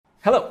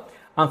Hello,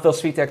 I'm Phil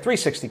Svitek,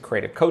 360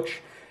 Creative Coach,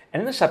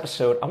 and in this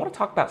episode, I want to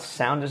talk about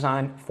sound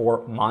design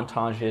for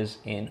montages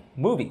in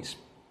movies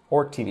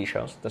or TV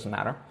shows, doesn't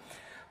matter.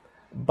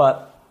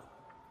 But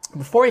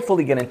before I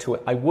fully get into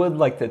it, I would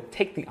like to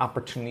take the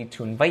opportunity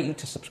to invite you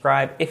to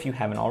subscribe if you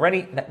haven't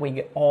already. That way you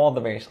get all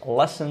the various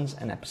lessons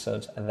and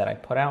episodes that I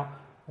put out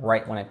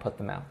right when I put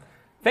them out.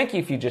 Thank you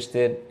if you just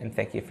did, and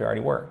thank you if you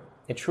already were.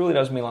 It truly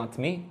does mean a lot to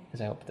me,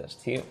 as I hope it does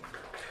to you.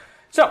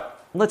 So,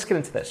 let's get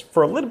into this.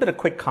 For a little bit of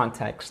quick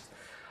context,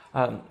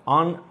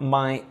 on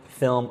my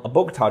film, A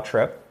Bogota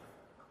Trip,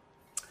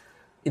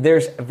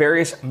 there's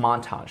various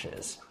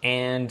montages.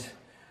 And,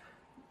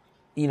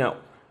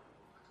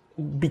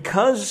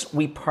 because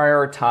we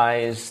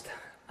prioritized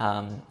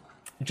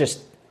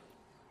just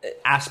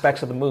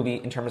aspects of the movie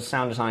in terms of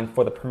sound design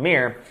for the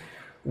premiere,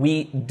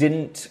 we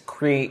didn't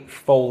create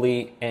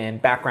Foley and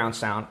background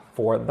sound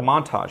for the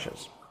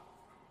montages.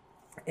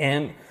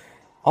 And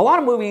a lot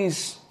of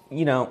movies,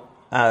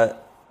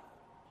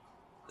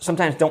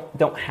 sometimes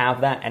don't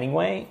have that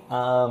anyway,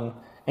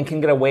 and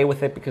can get away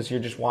with it because you're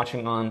just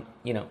watching on,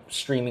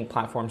 streaming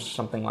platforms or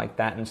something like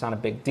that, and it's not a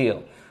big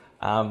deal.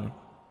 But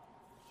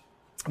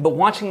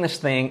watching this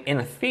thing in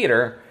a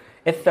theater,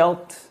 it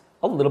felt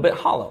a little bit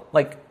hollow.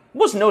 Like, it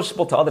was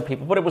noticeable to other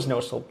people, but it was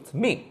noticeable to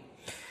me.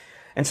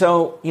 And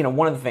so,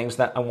 one of the things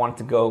that I wanted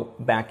to go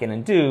back in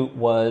and do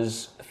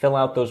was fill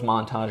out those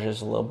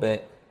montages a little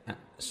bit,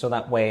 so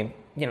that way,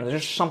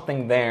 there's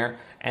something there.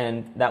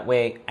 And that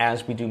way,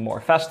 as we do more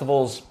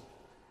festivals,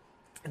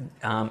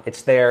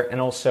 it's there.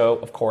 And also,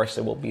 of course,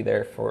 it will be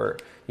there for,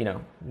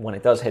 when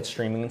it does hit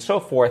streaming and so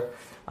forth,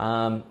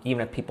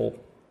 even if people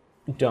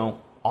don't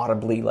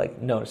audibly,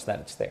 notice that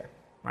it's there,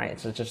 right?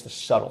 It's just a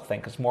subtle thing,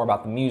 because it's more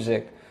about the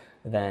music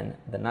than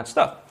that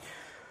stuff.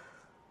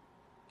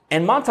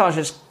 And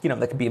montages,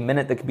 that could be a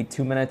minute, that could be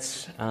 2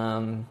 minutes,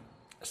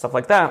 stuff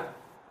like that.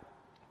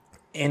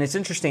 And it's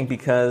interesting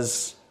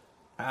because,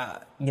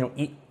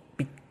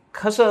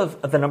 because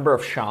of the number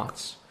of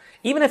shots,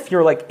 even if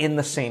you're in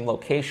the same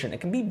location, it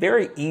can be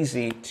very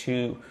easy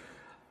to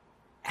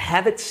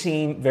have it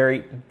seem very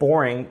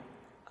boring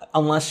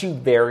unless you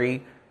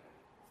vary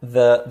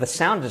the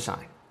sound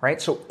design,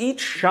 right? So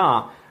each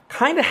shot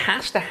kind of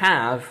has to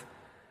have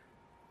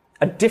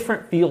a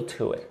different feel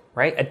to it,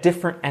 right? A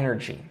different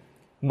energy,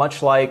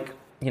 much like,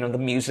 the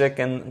music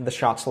and the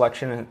shot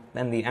selection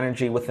and the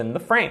energy within the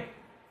frame.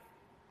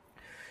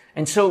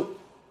 And so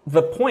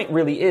the point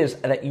really is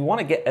that you want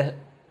to get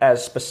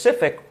as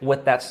specific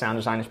with that sound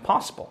design as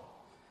possible.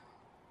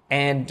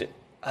 And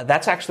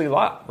that's actually a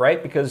lot,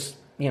 right? Because,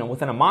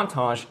 within a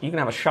montage, you can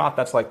have a shot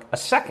that's like a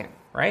second,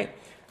 right?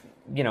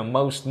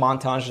 Most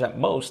montages at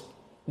most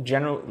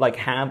generally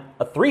have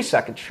a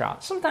 3-second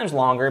shot, sometimes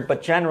longer,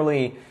 but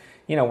generally,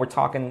 we're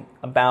talking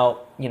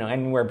about,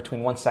 anywhere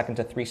between 1 second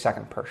to 3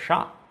 seconds per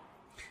shot.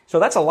 So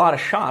that's a lot of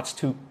shots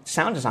to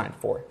sound design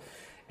for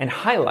and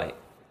highlight.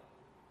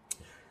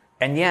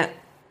 And yet,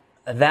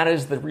 that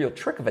is the real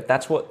trick of it.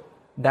 That's what,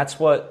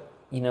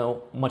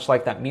 much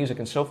like that music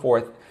and so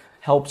forth,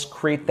 helps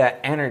create that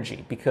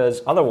energy.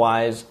 Because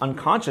otherwise,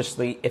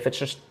 unconsciously, if it's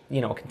just,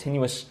 a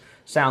continuous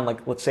sound,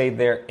 like let's say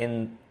they're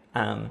in,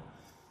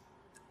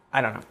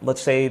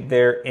 let's say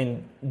they're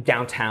in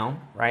downtown,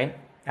 right?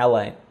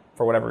 LA,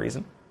 for whatever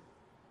reason.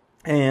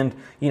 And,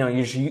 you're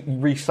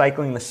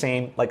recycling the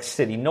same,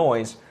 city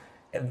noise.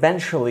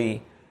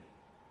 Eventually,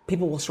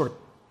 people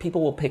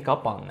will pick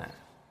up on that,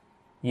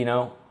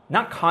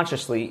 not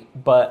consciously,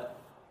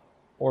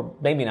 or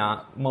maybe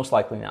not, most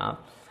likely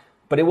not,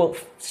 but it will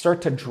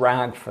start to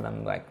drag for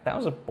them, that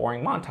was a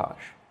boring montage.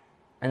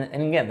 And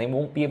again, they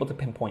won't be able to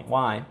pinpoint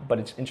why, but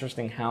it's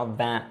interesting how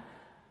that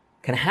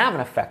can have an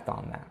effect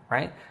on that,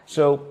 right?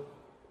 So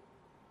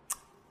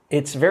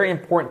it's very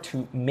important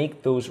to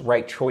make those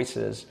right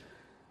choices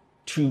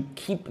to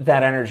keep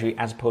that energy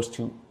as opposed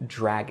to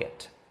drag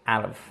it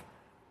out of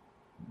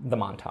the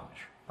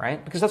montage,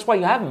 right? Because that's why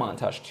you have a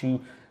montage, to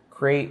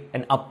create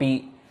an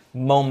upbeat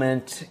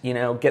moment,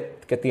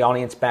 get the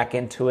audience back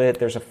into it.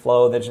 There's a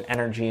flow, there's an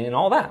energy, and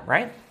all that,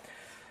 right?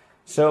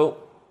 So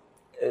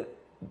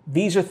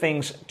these are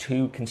things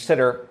to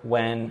consider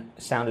when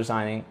sound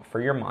designing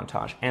for your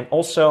montage. And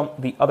also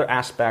the other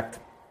aspect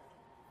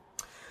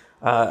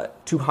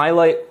to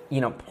highlight,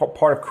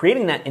 part of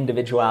creating that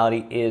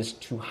individuality is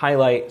to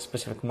highlight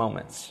specific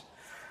moments.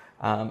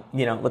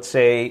 Let's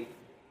say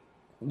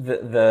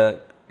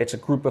it's a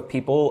group of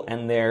people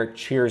and they're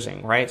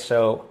cheersing, right?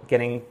 So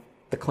getting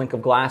the clink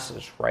of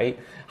glasses, right?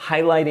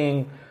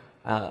 Highlighting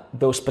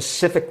those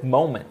specific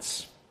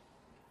moments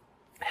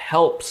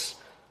helps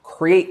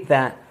create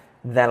that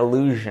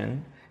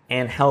illusion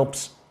and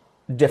helps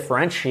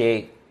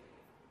differentiate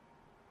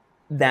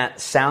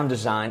that sound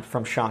design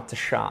from shot to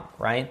shot,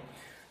 right?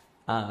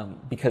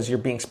 Because you're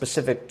being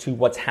specific to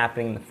what's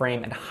happening in the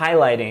frame and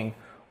highlighting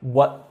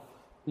what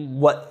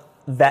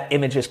that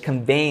image is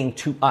conveying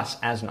to us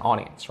as an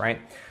audience,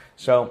 right?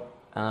 So,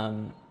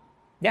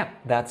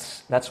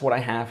 that's what I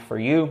have for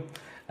you.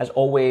 As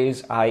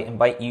always, I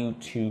invite you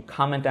to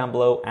comment down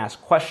below, ask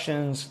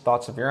questions,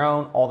 thoughts of your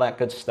own, all that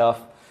good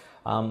stuff.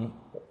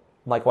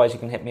 Likewise, you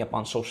can hit me up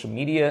on social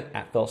media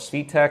at Phil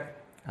Svitek.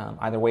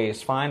 Either way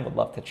is fine. Would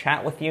love to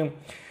chat with you.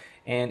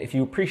 And if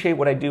you appreciate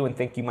what I do and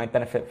think you might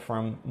benefit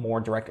from more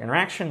direct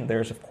interaction,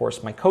 there's, of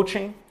course, my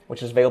coaching,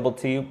 which is available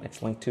to you.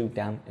 It's linked to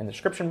down in the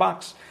description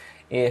box.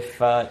 If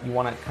you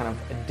want to kind of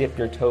dip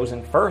your toes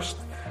in first,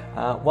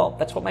 well,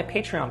 that's what my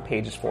Patreon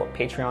page is for,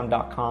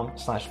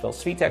 patreon.com/Phil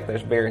Svitek.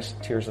 There's various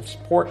tiers of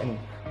support, and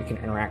we can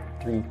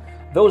interact through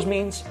those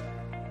means.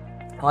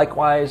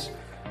 Likewise,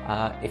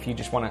 if you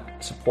just want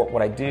to support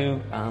what I do,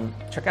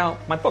 check out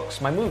my books,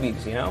 my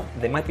movies,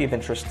 they might be of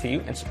interest to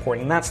you, and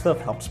supporting that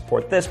stuff helps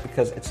support this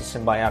because it's a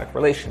symbiotic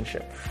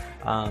relationship.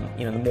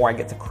 The more I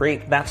get to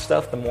create that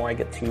stuff, the more I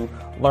get to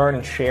learn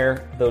and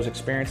share those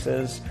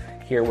experiences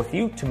here with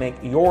you to make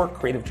your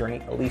creative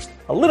journey at least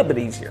a little bit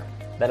easier.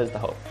 That is the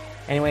hope.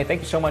 Anyway, thank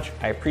you so much.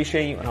 I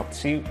appreciate you and hope to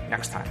see you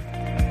next time.